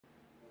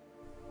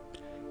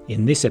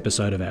In this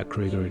episode of our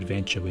Kruger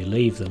adventure, we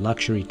leave the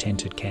luxury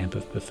tented camp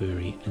of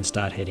Pafuri and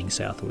start heading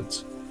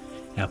southwards.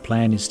 Our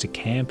plan is to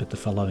camp at the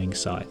following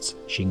sites: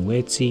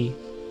 Shingwedzi,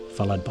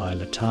 followed by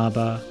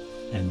Lataba,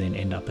 and then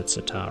end up at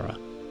Satara.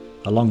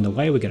 Along the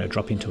way, we're going to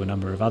drop into a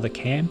number of other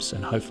camps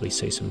and hopefully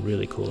see some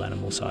really cool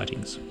animal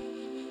sightings.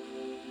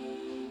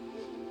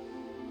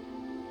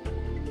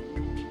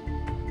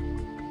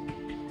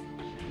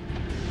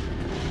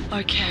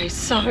 Okay,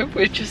 so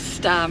we're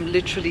just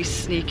literally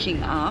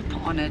sneaking up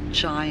on a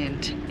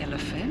giant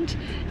elephant,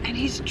 and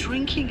he's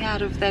drinking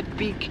out of that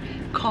big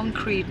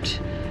concrete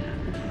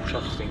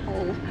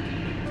hole,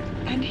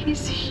 and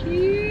he's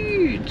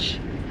huge.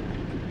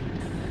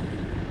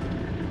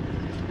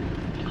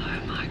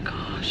 Oh my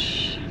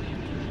gosh.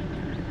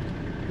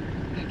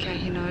 Okay,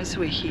 he knows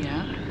we're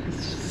here. He's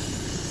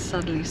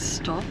suddenly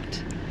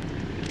stopped.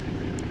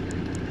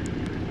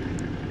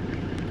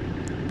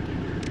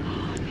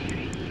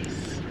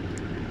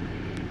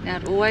 Now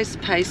it always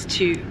pays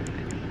to...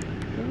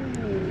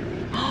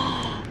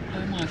 Oh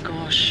my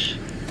gosh.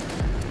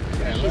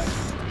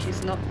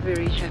 He's not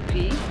very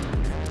happy. Get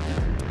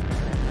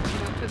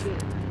up a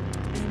bit.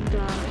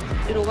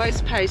 And it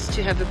always pays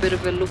to have a bit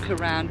of a look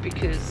around,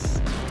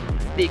 because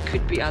there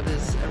could be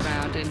others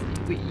around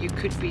and you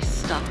could be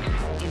stuck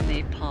in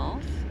their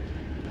path.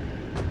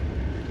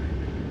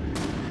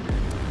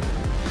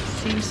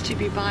 He seems to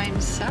be by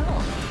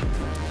himself.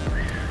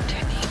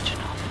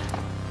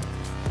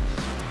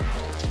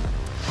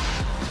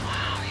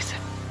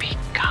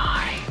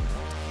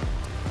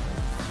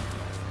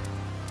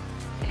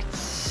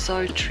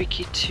 So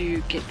tricky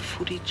to get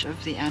footage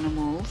of the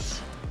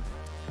animals.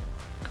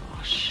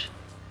 Gosh.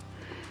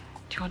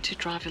 Do you want to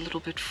drive a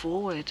little bit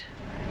forward?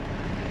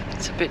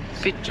 It's a bit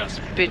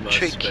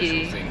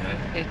tricky. Thing,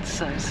 eh? It's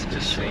so special.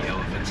 Just seeing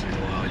elephants in the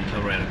wild. You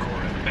come around a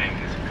corner and bang,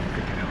 there's a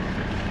freaking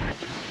elephant.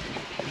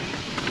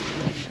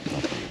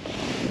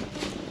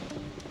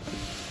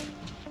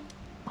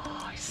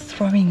 Oh, he's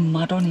throwing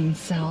mud on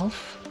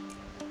himself.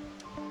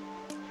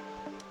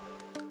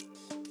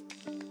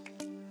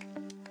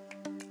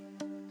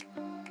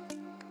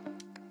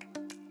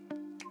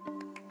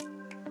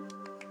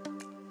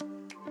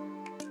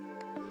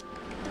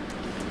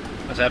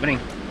 What's happening?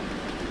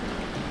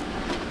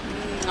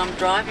 I'm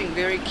driving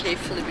very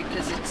carefully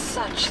because it's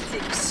such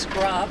thick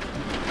scrub,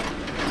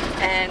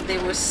 and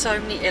there were so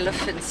many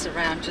elephants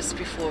around just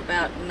before,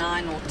 about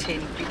 9 or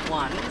 10 big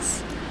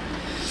ones,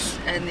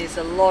 and there's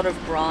a lot of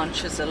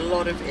branches, a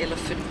lot of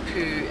elephant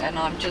poo, and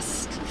I'm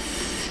just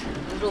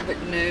a little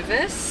bit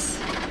nervous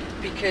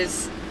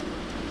because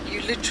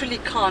you literally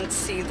can't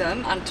see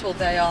them until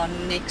they are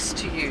next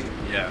to you.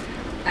 Yeah.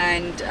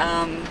 And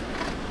I'm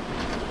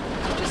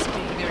just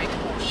being very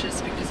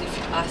cautious, because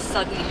if I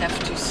suddenly have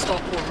to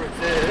stop or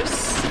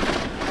reverse,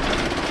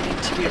 I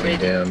need to be ready.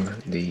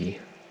 Down the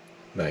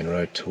main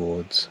road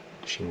towards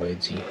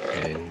Shingwedzi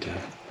and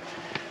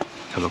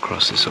come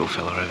across this old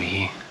fella over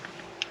here.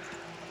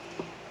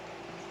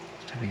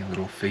 Just having a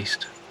little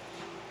feast.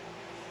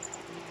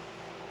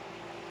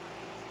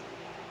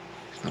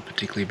 He's not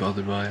particularly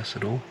bothered by us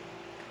at all,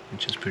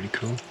 which is pretty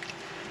cool.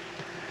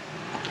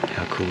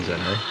 How cool is that,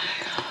 eh?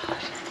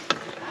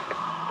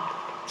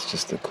 It's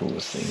just the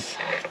coolest thing. So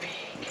big.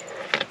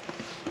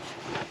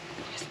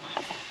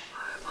 Oh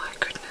my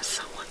goodness,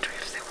 I wonder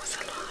if there was a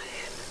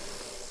lion.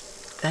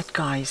 That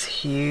guy is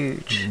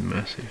huge. He's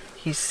massive.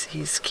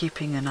 He's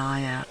keeping an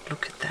eye out.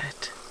 Look at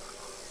that.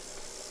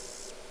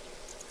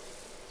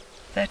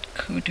 That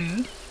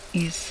kudu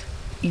is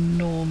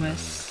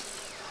enormous.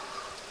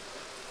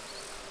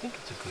 I think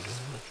it's a kudu,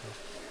 I'm not sure.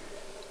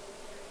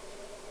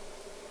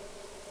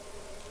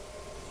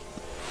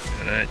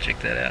 I don't know, check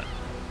that out.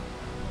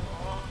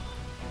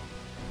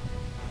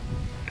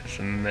 There's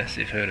a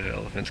massive herd of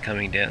elephants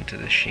coming down to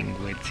the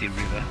Shingwedzi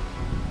River.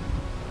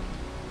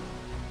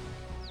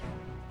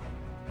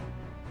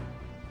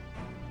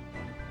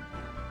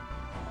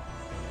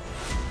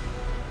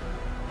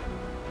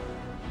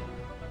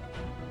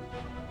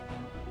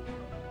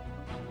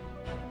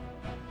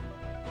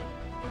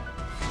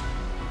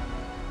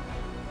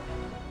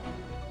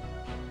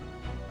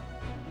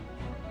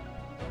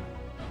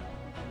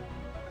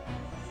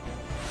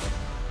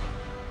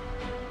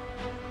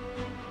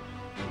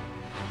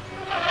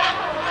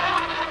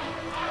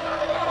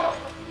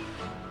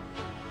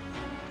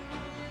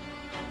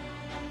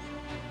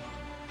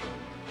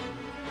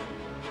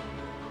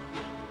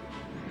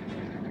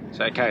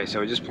 Okay, so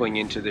we're just pulling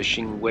into the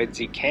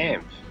Shingwedzi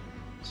camp.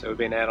 So we've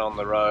been out on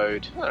the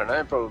road, I don't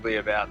know, probably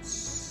about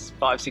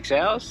 5-6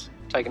 hours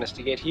taking us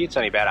to get here. It's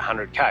only about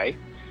 100k,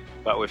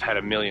 but we've had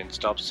a million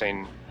stops,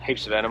 seen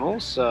heaps of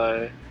animals.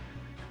 So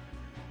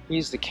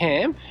here's the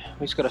camp.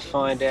 We've just got to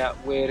find out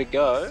where to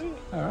go.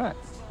 Alright,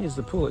 here's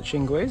the pool at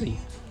Shingwedzi.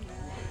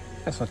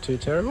 That's not too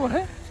terrible,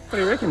 hey? What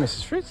do you reckon,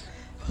 Mrs. Fritz?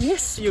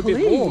 Yes, You're please. a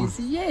bit warm.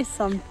 Yes,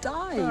 I'm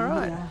dying.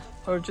 Alright, Yeah.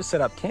 well, we've just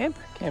set up camp.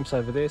 Camp's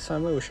over there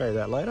somewhere, we'll show you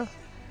that later.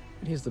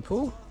 But here's the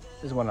pool.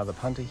 There's one other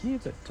punter here,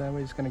 but we're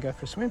just going to go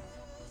for a swim.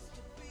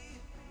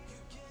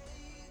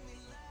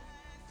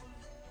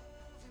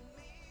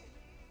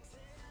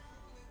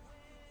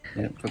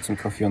 Yep, got some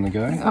coffee on the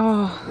go.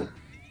 Oh,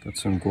 Got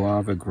some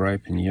guava,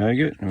 grape and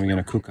yogurt, and we're going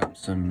to cook up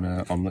some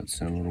omelettes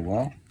in a little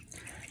while.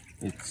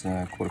 It's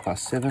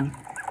 7:15.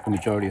 The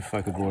majority of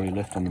folk have already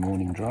left on the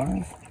morning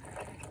drive,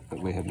 but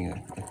we're having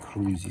a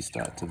cruisy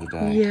start to the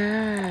day.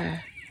 yeah.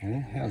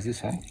 Yeah, how's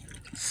this, hey?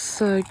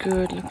 So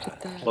good, look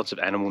at that. Lots of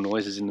animal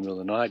noises in the middle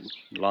of the night.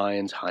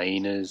 Lions,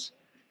 hyenas.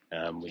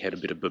 We had a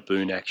bit of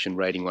baboon action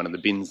raiding one of the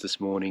bins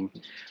this morning.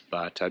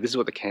 But this is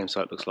what the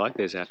campsite looks like.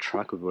 There's our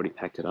truck. We've already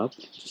packed it up.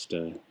 Just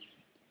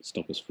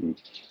stop us from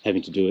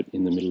having to do it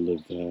in the middle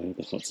of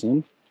the hot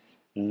sun.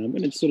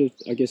 And it's sort of,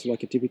 I guess,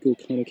 like a typical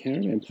kind of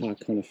caravan park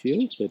kind of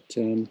feel. But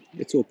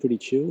it's all pretty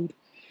chilled.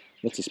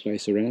 Lots of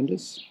space around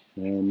us.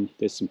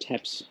 There's some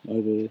taps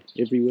over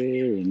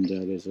everywhere. And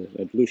there's a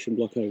ablution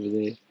block over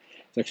there.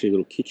 It's actually a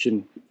little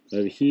kitchen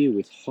over here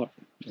with hot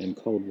and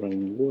cold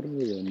running water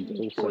and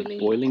also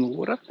boiling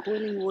water.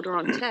 Boiling water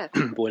on tap.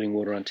 Boiling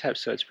water on tap,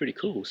 so it's pretty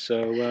cool.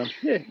 So yeah,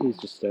 here's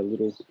just a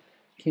little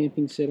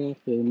camping setup,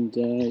 and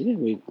yeah,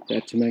 we're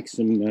about to make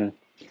some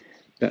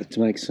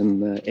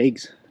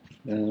eggs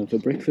for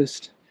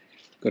breakfast.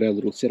 Got our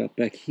little setup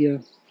back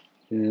here,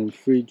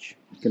 fridge.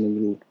 Gonna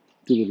do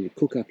a little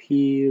cook up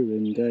here,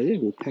 and yeah,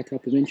 we'll pack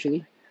up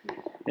eventually.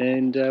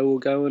 And we'll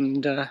go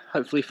and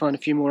hopefully find a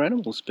few more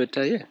animals. But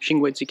yeah,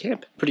 Shingwedzi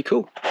camp, pretty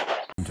cool.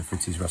 To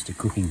Fritzy's rustic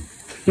cooking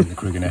in the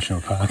Kruger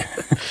National Park.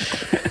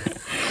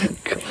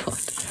 God.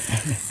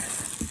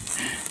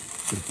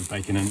 Bit of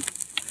bacon and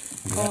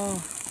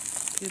Oh,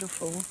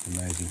 beautiful.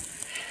 amazing.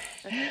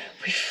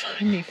 We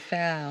finally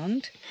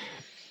found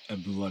A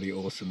bloody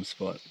awesome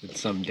spot with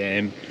some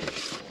dam.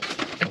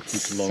 it's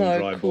This long, so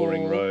dry, cool.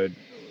 boring road.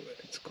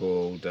 It's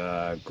called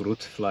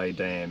Grootvlei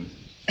Dam.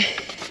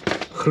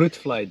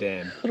 Grootvlei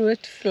Dam.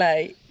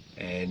 Grootvlei.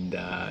 And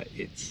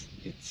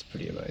it's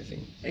pretty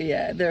amazing.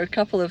 Yeah, there are a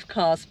couple of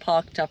cars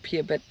parked up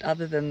here, but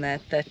other than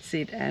that, that's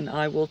it. And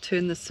I will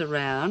turn this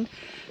around.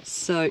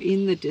 So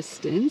in the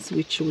distance,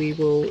 which we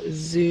will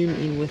zoom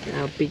in with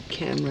our big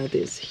camera,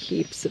 there's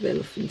heaps of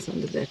elephants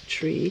under that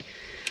tree.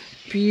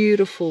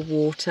 Beautiful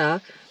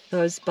water.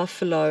 Those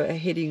buffalo are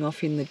heading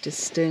off in the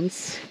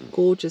distance.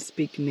 Gorgeous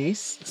big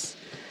nests.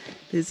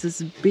 There's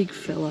this big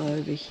fella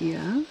over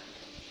here.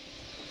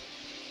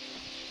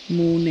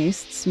 More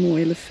nests, more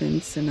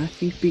elephants, and I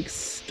think big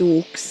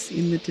storks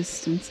in the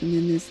distance, and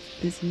then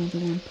there's another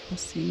one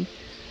crossing.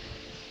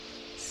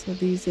 So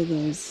these are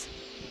those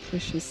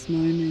precious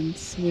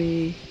moments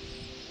where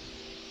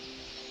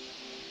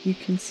you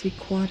can see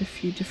quite a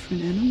few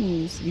different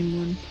animals in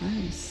one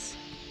place.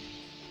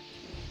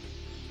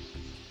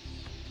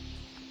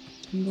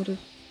 And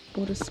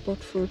what a spot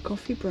for a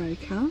coffee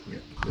break, huh? Yeah,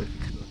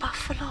 perfect.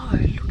 Buffalo,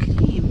 look at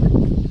him.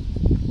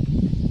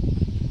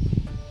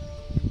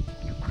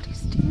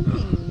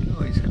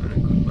 Oh, he's having a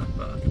good mud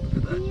bath. Look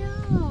at that.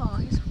 Yeah,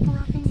 he's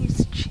rubbing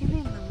his chin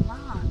in the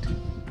mud.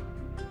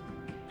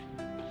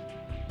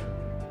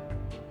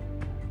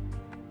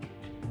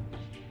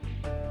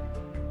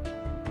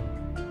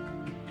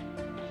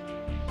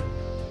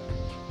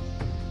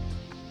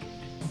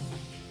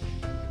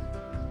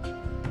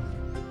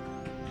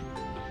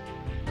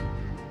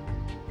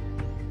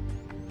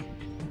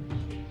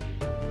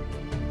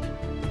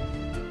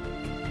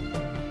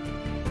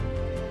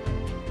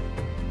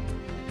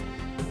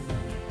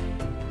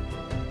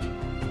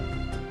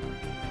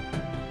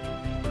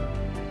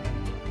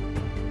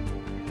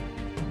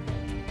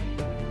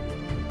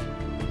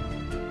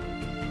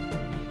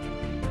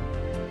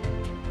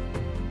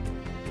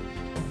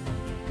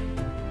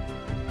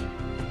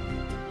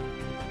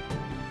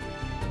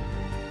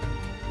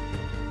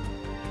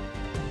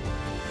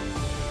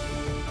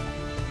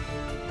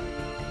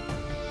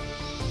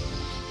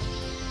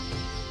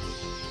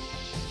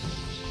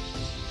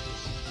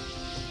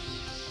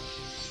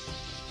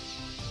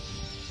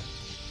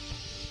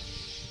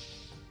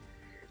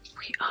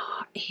 We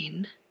are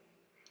in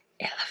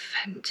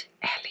Elephant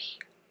Alley.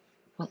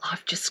 Well,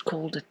 I've just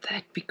called it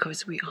that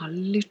because we are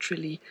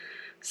literally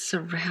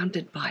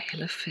surrounded by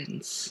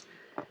elephants.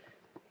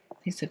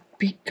 There's a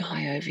big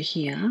guy over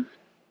here,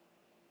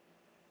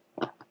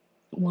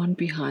 one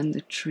behind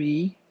the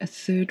tree, a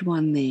third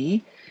one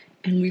there,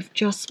 and we've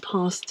just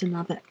passed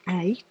another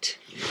 8.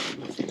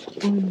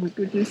 Oh my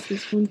goodness,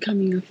 there's one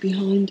coming up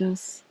behind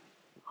us.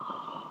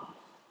 Oh,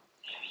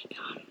 there he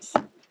comes.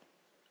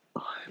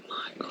 Oh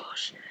my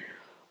gosh.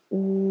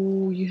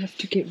 Oh, you have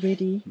to get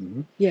ready.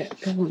 Mm-hmm. Yeah,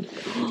 go on.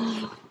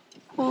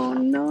 Oh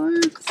no.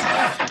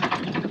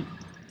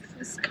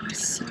 This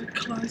guy's so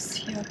close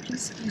here.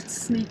 Please let's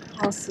sneak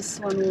past this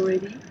one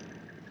already.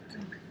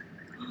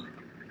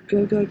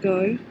 Go, go,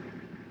 go.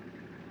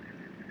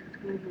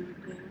 Oh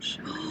my gosh.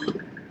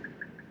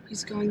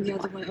 He's going the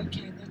other way.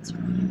 Okay, that's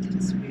right.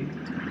 That's weird.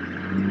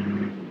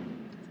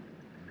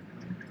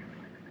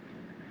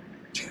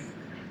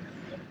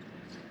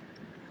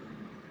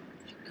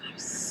 That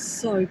guy's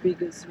so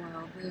big as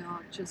well. They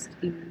are just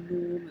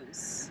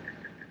enormous.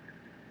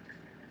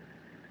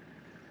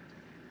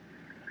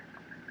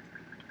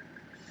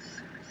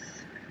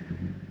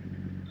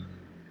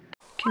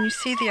 Can you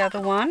see the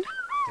other one?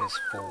 There's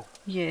 4.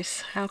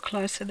 Yes, how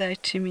close are they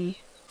to me?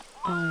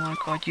 Oh my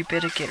god, you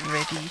better get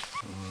ready.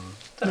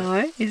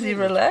 No? Is he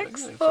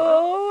relaxed?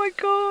 Oh my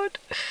god.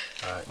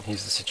 Alright,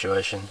 here's the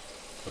situation.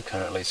 We're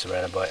currently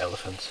surrounded by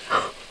elephants.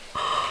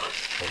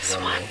 There's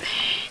one there.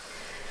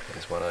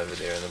 There's one over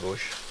there in the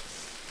bush.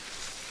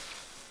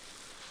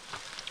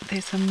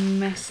 There's a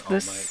mess. Old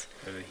mate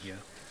over here.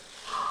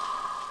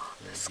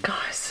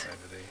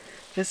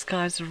 This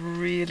guy's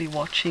really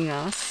watching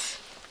us.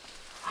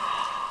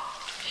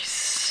 He's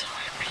so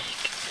big.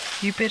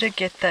 You better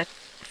get that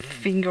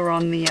finger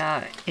on the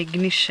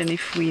ignition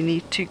if we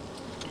need to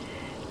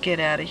get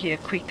out of here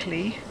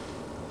quickly.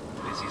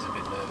 Lizzie's a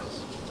bit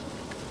nervous.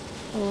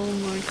 Oh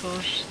my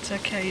gosh, it's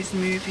okay, he's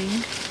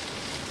moving.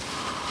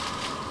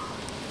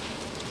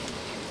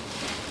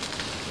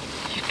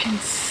 You can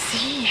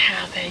see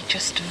how they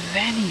just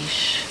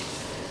vanish.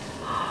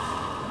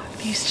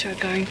 These two are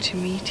going to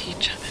meet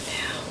each other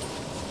now.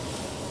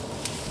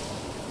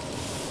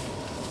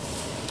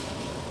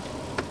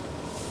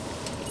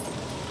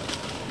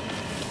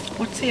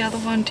 What's the other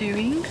one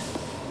doing?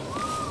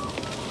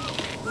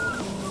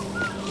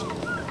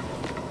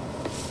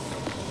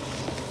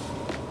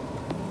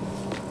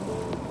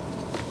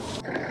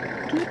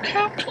 Look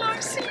how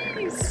close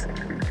he is.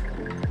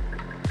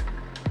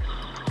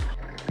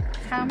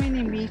 How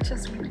many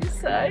meters would you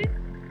say?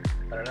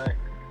 I don't know.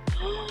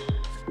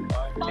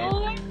 5, 10.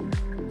 5.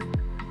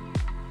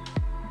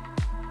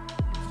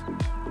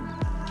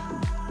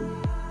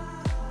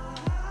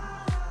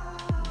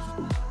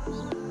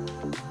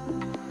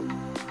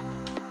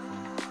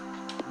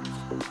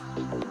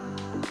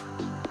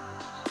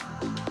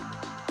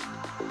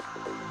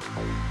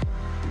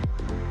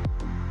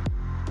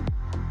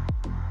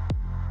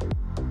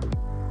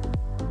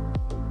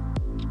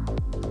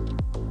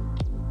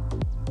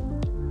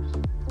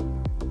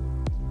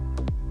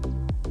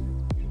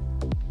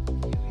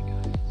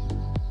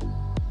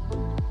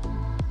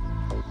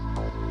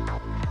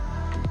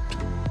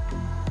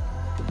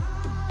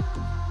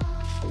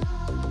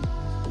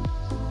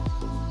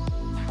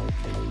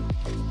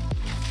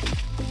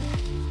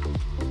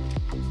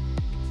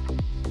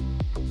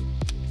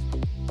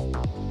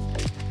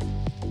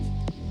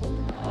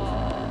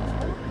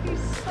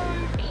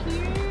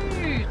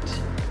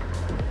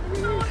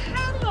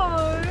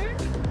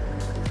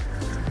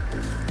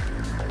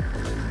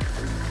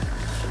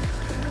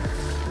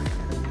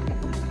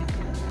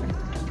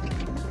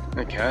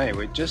 Okay,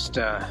 we're just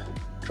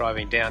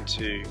driving down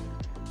to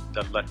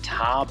the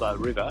Lataba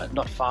River,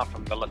 not far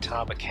from the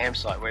Lataba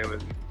campsite where we're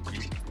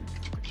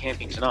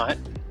camping tonight.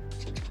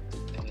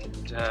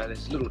 And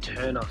there's a little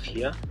turn off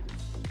here.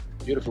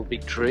 Beautiful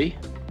big tree.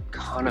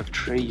 Kind of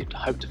tree you'd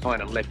hope to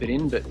find a leopard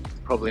in, but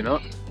probably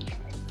not.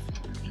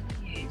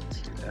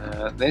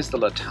 There's the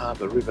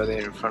Lataba River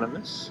there in front of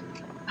us.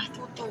 I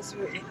thought those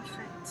were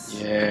elephants.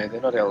 Yeah,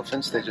 they're not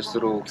elephants, they're just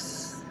little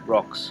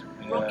rocks.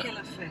 Yeah. Rock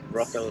elephants.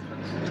 Rock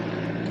elephants.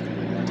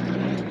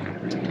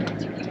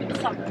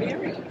 Some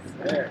berries.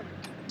 Yeah.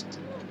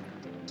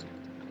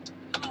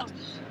 Gosh.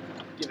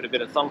 Give it a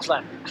bit of thong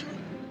slap.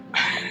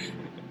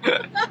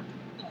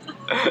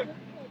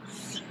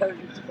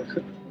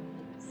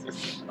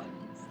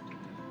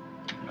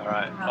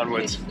 Alright,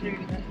 onwards.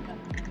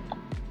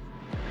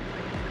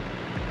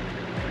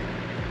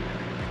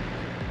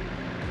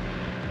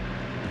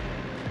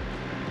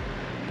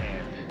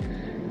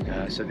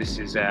 So this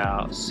is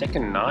our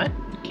second night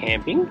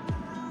camping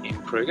in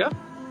Kruger,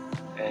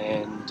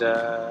 and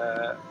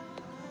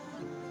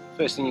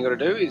first thing you got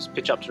to do is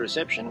pitch up to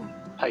reception,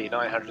 pay your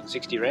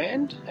 960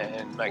 Rand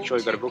and make sure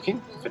you've got a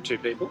booking for 2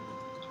 people,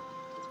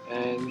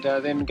 and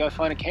then go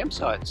find a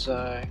campsite.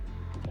 So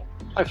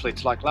hopefully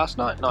it's like last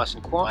night, nice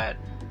and quiet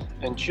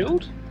and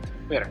chilled.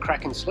 We had a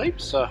cracking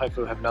sleep, so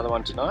hopefully we'll have another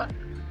one tonight.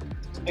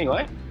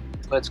 Anyway,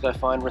 let's go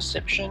find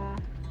reception.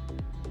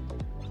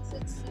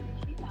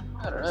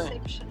 I don't know.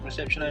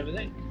 Reception over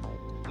there.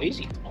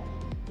 Easy.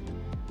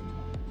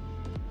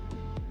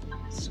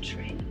 Nice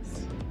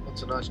trees.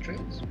 Lots of nice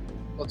trees.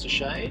 Lots of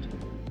shade.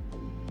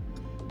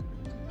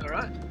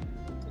 Alright,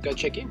 we'll go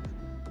check in.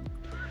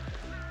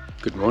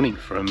 Good morning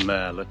from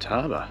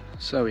Lataba.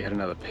 So we had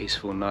another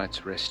peaceful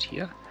night's rest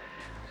here.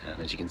 And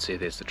as you can see,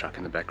 there's the truck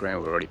in the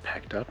background. We're already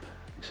packed up.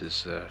 This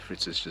is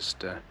Fritz is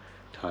just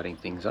tidying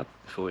things up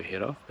before we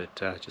head off, but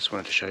just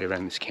wanted to show you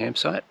around this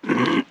campsite.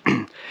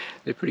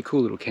 They're pretty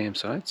cool little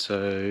campsites.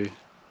 So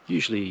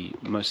usually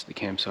most of the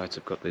campsites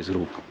have got these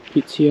little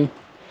pits here.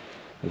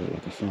 They've got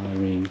like a fire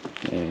ring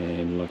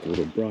and like a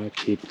little briar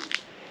pit,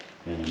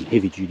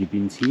 heavy duty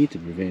bins here to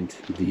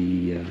prevent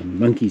the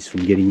monkeys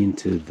from getting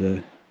into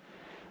the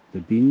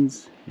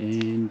bins,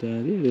 and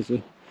yeah, there's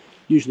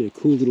usually a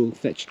cool little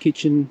thatched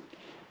kitchen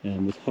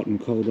with hot and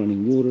cold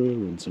running water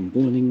and some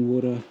boiling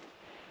water,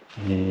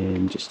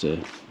 and just a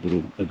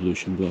little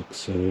ablution block.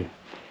 So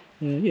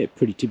yeah,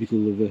 pretty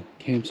typical of a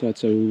campsite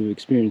so we've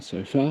experienced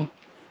so far.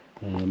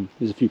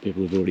 There's a few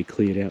people who've already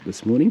cleared out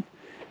this morning,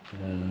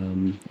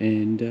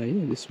 and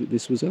yeah,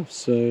 this was us.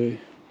 So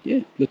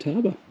yeah,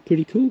 Lataba,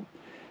 pretty cool.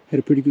 Had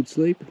a pretty good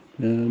sleep.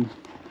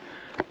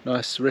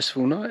 Nice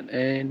restful night,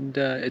 and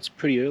it's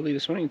pretty early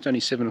this morning. It's only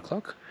 7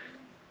 o'clock.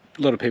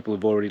 A lot of people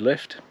have already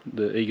left,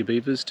 the eager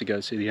beavers, to go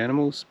see the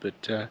animals, but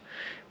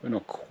we're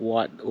not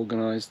quite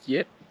organised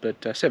yet.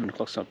 But 7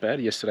 o'clock's not bad.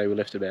 Yesterday we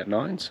left about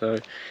 9, so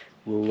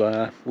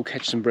we'll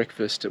catch some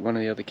breakfast at one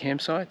of the other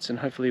campsites, and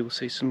hopefully we'll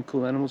see some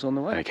cool animals on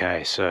the way.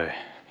 Okay, so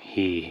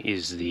here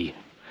is the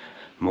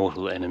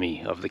mortal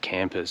enemy of the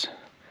campers.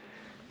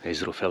 These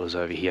little fellas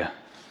over here.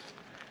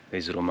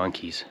 These little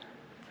monkeys.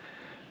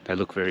 They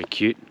look very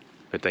cute,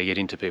 but they get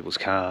into people's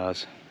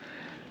cars.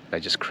 They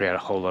just create a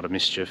whole lot of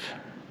mischief.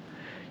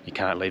 You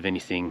can't leave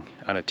anything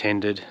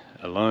unattended,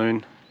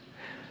 alone.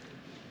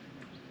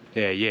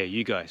 Yeah,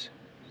 you guys.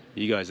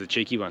 You guys are the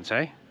cheeky ones,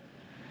 hey?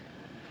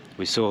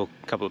 We saw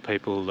a couple of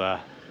people, a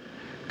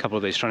couple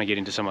of these trying to get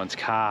into someone's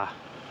car,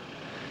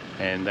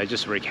 and they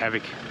just wreak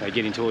havoc. They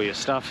get into all your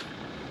stuff.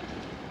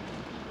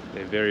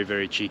 They're very,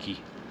 very cheeky.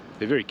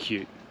 They're very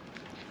cute.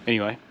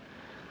 Anyway,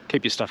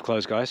 keep your stuff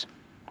closed, guys.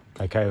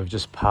 Okay, we've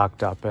just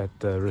parked up at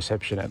the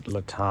reception at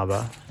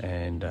Lataba,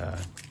 and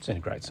it's in a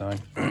great sign.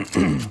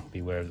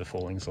 Beware of the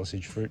falling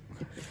sausage fruit.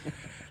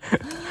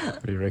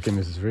 What do you reckon,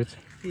 Mrs. Fritz?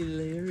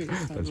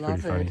 Hilarious. That's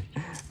pretty funny.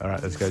 All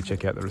right, let's go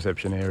check out the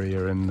reception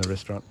area and the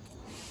restaurant.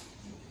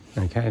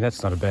 Okay,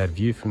 that's not a bad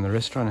view from the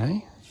restaurant,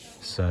 hey?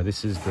 So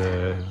this is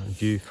the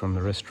view from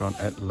the restaurant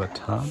at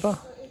Lataba.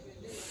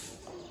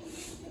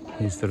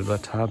 Here's the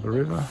Lataba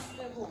River.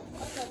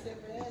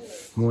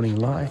 Morning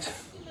light.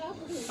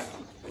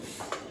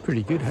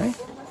 Pretty good, hey?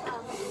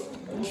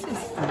 This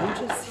is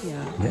gorgeous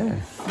here. Yeah.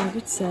 I'm a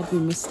bit sad we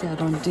missed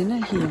out on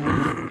dinner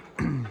here.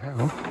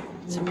 Well,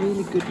 It's a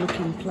really good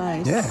looking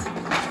place.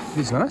 yeah, it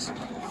is nice.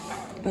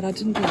 But I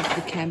didn't like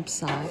the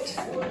campsite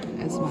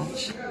as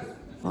much.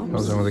 What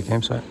was wrong with the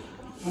campsite?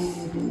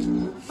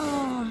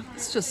 Oh,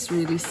 it's just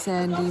really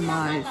sandy.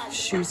 My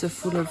shoes are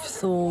full of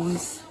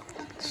thorns.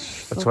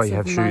 That's why you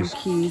have shoes.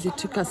 Monkeys. It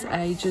took us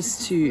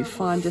ages to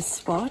find a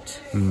spot.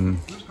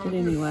 But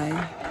anyway,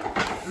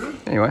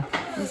 Anyway,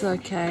 it was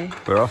okay.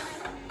 we're off.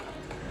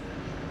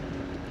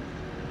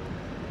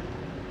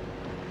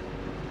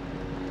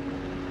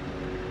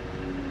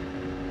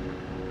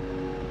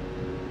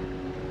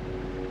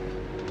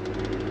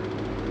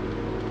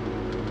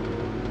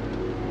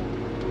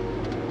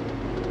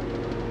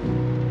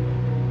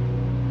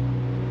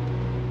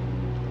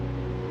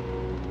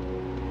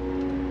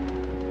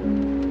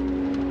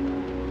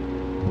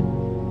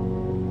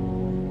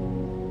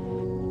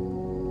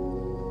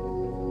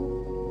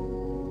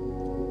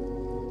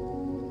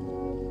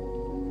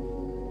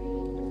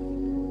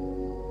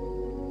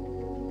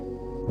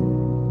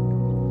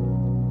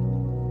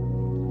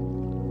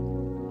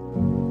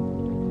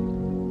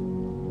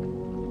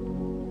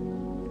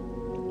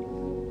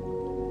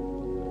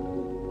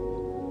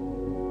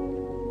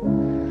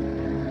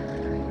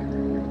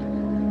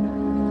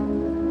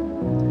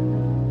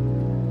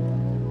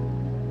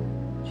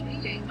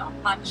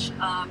 Much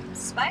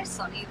space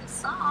on either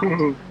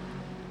side.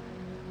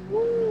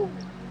 Ooh,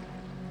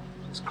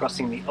 Just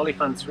crossing the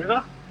Olifants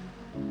River.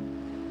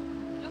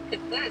 look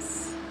at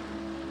this.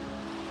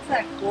 Isn't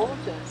that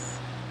gorgeous?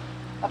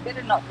 I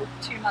better not look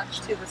too much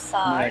to the No,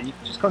 side. you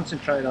just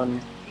concentrate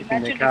on getting the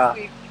Imagine car.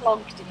 if we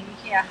plonked in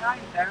here. How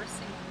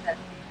embarrassing would that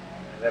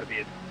be? That'd be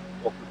an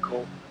awkward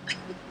call.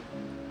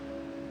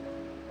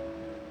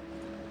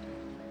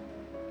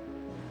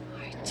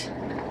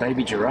 Right.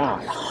 Baby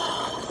giraffe.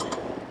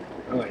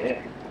 Oh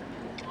yeah.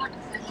 What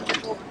a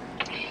little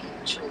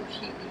angel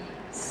he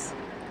is.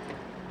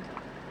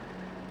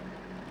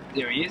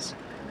 There he is.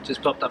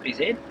 Just popped up his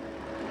head.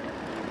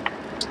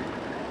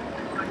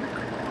 Oh my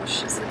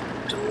gosh, he's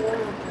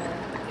adorable.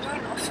 You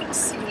don't often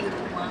see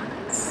little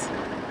ones.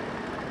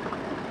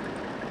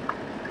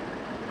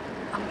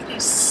 I'm going to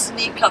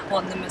sneak up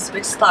on them as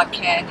best I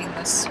can in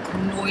this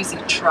noisy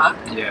truck.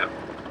 Yeah.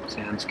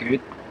 Sounds good.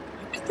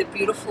 Look at the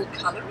beautiful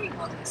colouring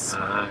on this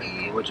Ah,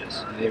 one.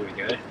 gorgeous. There we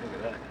go. Look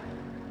at that.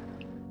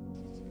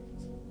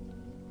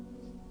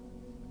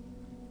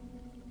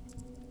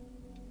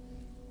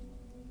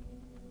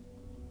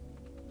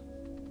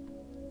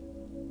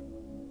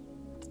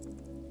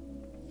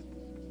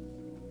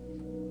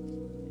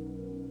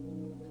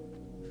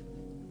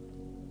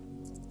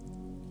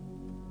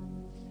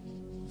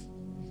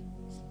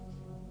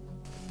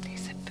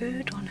 There's a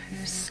bird on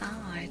her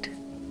side.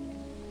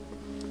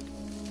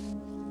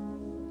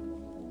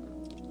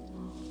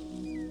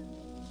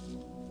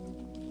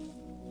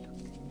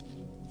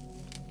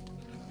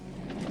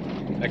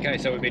 Okay,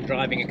 so we've been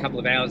driving a couple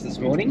of hours this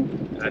morning.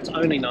 It's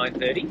only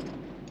 9:30,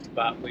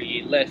 but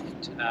we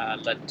left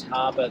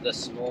Lataba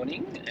this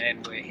morning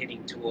and we're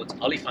heading towards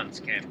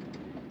Olifants Camp.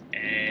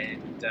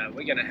 And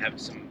we're going to have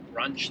some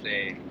brunch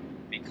there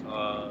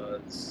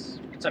because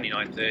it's only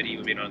 9:30.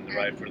 We've been on the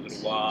road for a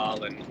little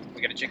while and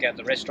we're going to check out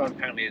the restaurant.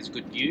 Apparently there's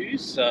good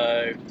views,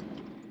 so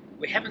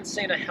we haven't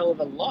seen a hell of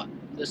a lot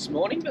this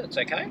morning, but it's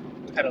okay.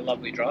 We've had a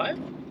lovely drive.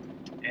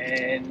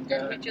 And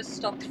We just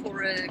stopped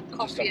for a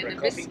coffee and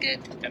a biscuit.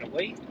 and a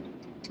wee,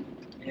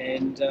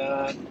 and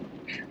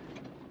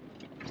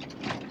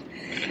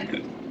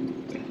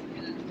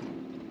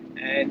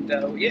And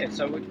yeah,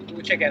 so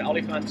we'll check out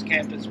Oliphant's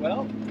camp as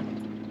well,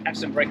 have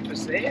some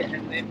breakfast there,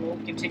 and then we'll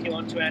continue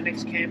on to our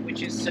next camp,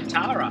 which is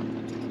Satara.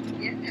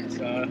 Yeah.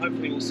 So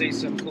hopefully we'll see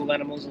some cool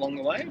animals along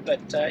the way.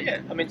 But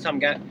yeah, I mean, some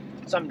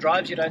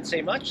drives you don't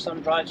see much,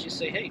 some drives you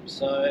see heaps.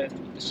 So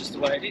it's just the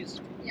way it is.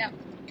 Yeah.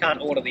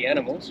 Can't order the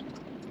animals.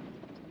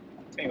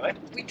 Anyway,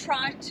 We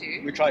tried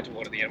to. we tried to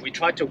order the animals. We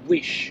tried to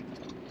wish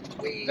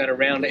that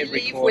around every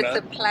leave corner.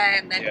 with the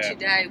plan that Yeah.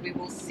 today we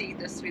will see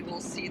this, we will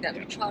see that.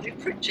 We try to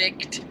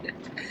project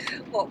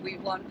what we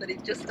want, but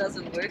it just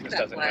doesn't work It that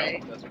doesn't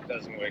way. help.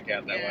 Doesn't work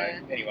out that Yeah. way.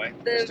 Anyway,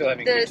 we're still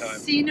having a The good time.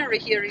 scenery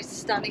here is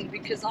stunning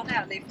because on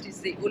our left is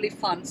the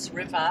Olifants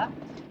River.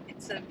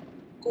 It's a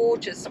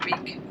gorgeous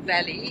big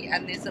valley,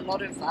 and there's a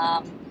lot of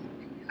I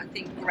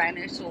think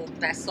granite or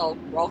basalt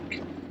rock,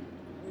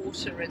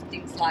 water and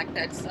things like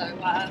that. So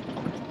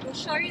we'll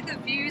show you the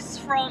views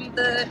from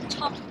the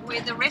top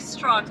where the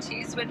restaurant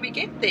is when we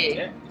get there.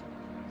 Yeah.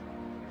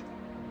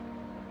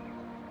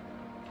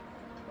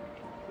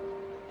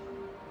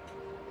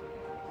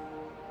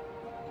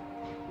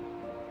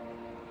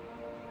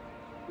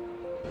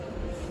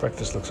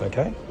 Breakfast looks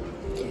okay.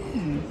 Yeah,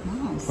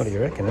 nice. What do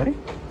you reckon, eh?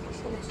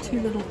 2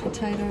 little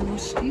potato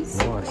roasties.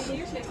 Nice.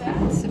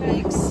 Some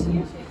eggs.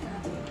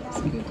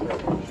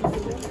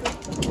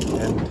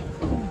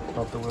 And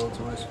not the world's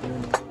worst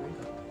food.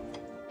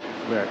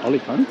 We're at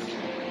Oliphant's,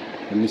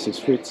 and Mrs.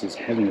 Fritz is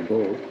having a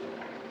ball.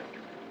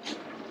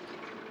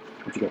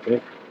 What you got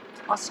there?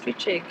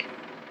 Ostrich egg.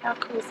 How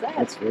cool is that?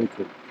 That's very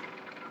cool.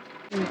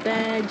 And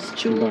bags,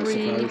 Nice jewellery.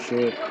 safari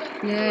shirt.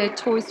 Yeah,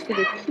 toys for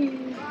the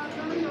kids.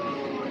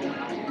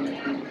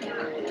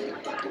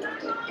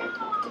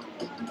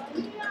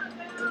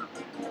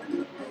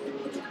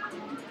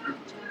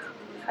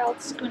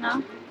 Felt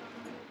schooner.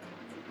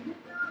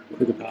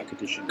 Kruger Park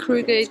edition.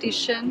 Kruger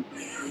edition.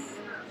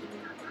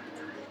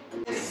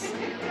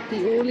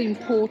 The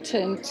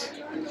all-important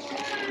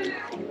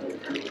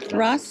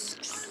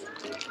rusks.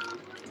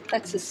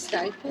 That's a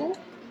staple.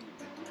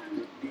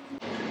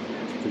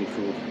 Pretty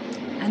cool.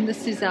 And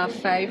this is our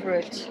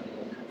favourite.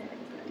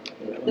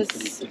 That one's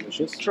This pretty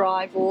delicious.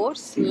 dry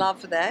horse.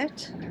 Love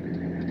that.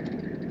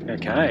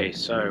 Okay,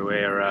 so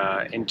we're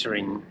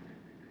entering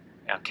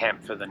our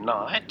camp for the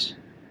night.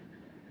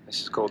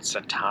 This is called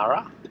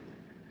Satara.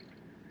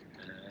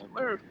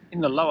 We're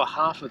in the lower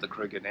half of the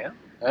Kruger now,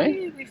 eh?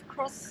 Yeah, we've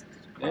crossed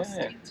Yeah.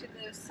 into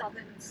the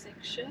southern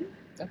section.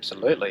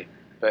 Absolutely.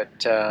 But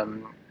so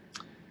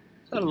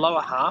the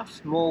lower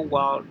half,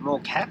 more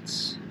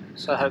cats.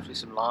 So hopefully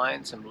some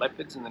lions, some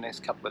leopards in the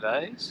next couple of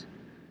days.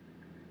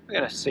 We're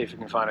going to see if we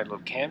can find a little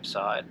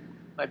campsite.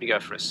 Maybe go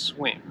for a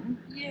swim.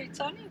 Yeah, it's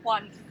only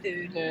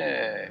 1:30.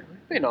 Yeah,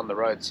 we've been on the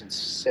road since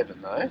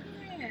 7 though.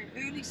 Yeah,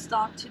 early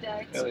start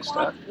today. It's Early quite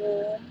start.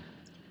 warm.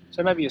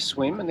 So maybe a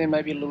swim and then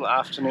maybe a little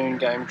afternoon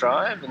game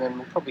drive, and then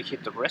we'll probably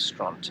hit the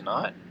restaurant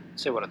tonight,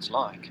 see what it's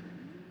like.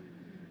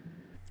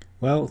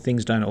 Well,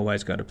 things don't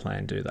always go to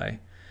plan, do they?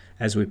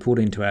 As we pulled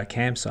into our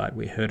campsite,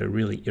 we heard a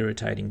really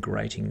irritating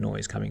grating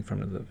noise coming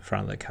from the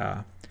front of the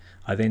car.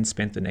 I then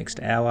spent the next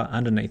hour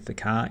underneath the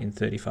car in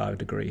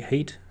 35-degree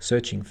heat,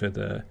 searching for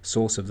the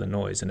source of the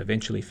noise, and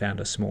eventually found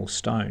a small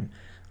stone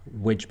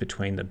wedged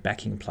between the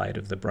backing plate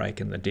of the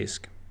brake and the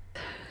disc.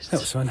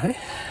 That was fun, hey?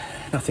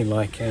 Nothing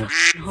like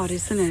Hot,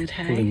 isn't it?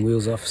 Hey? pulling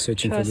wheels off,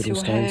 searching Trust for little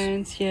your stones.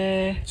 hands,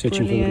 yeah.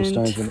 Searching Brilliant. for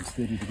little stones when it's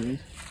 30 degrees.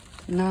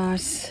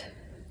 Nice.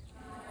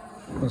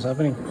 What's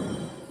happening?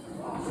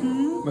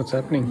 What's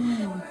happening?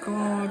 Oh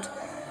God.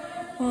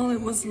 Well,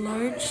 it was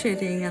load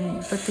shedding,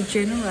 but the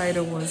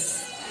generator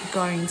was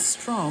going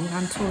strong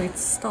until it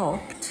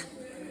stopped.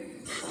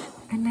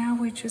 And now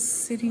we're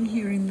just sitting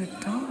here in the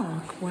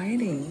dark,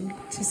 waiting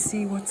to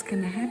see what's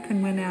going to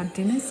happen when our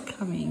dinner's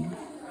coming.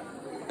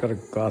 Got a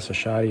glass of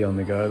shardy on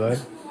the go though.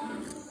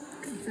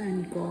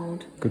 Thank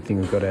God. Good thing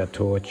we've got our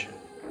torch.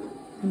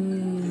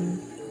 Yeah.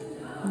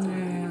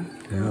 Yeah.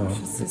 Gosh,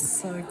 this is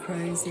so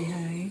crazy,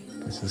 hey?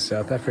 This is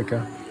South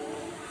Africa.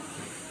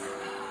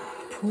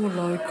 Poor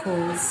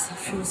locals. I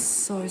feel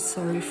so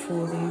sorry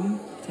for them.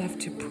 They have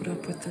to put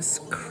up with this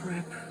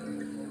crap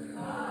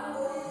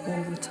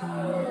all the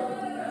time.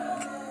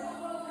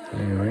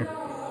 Anyway.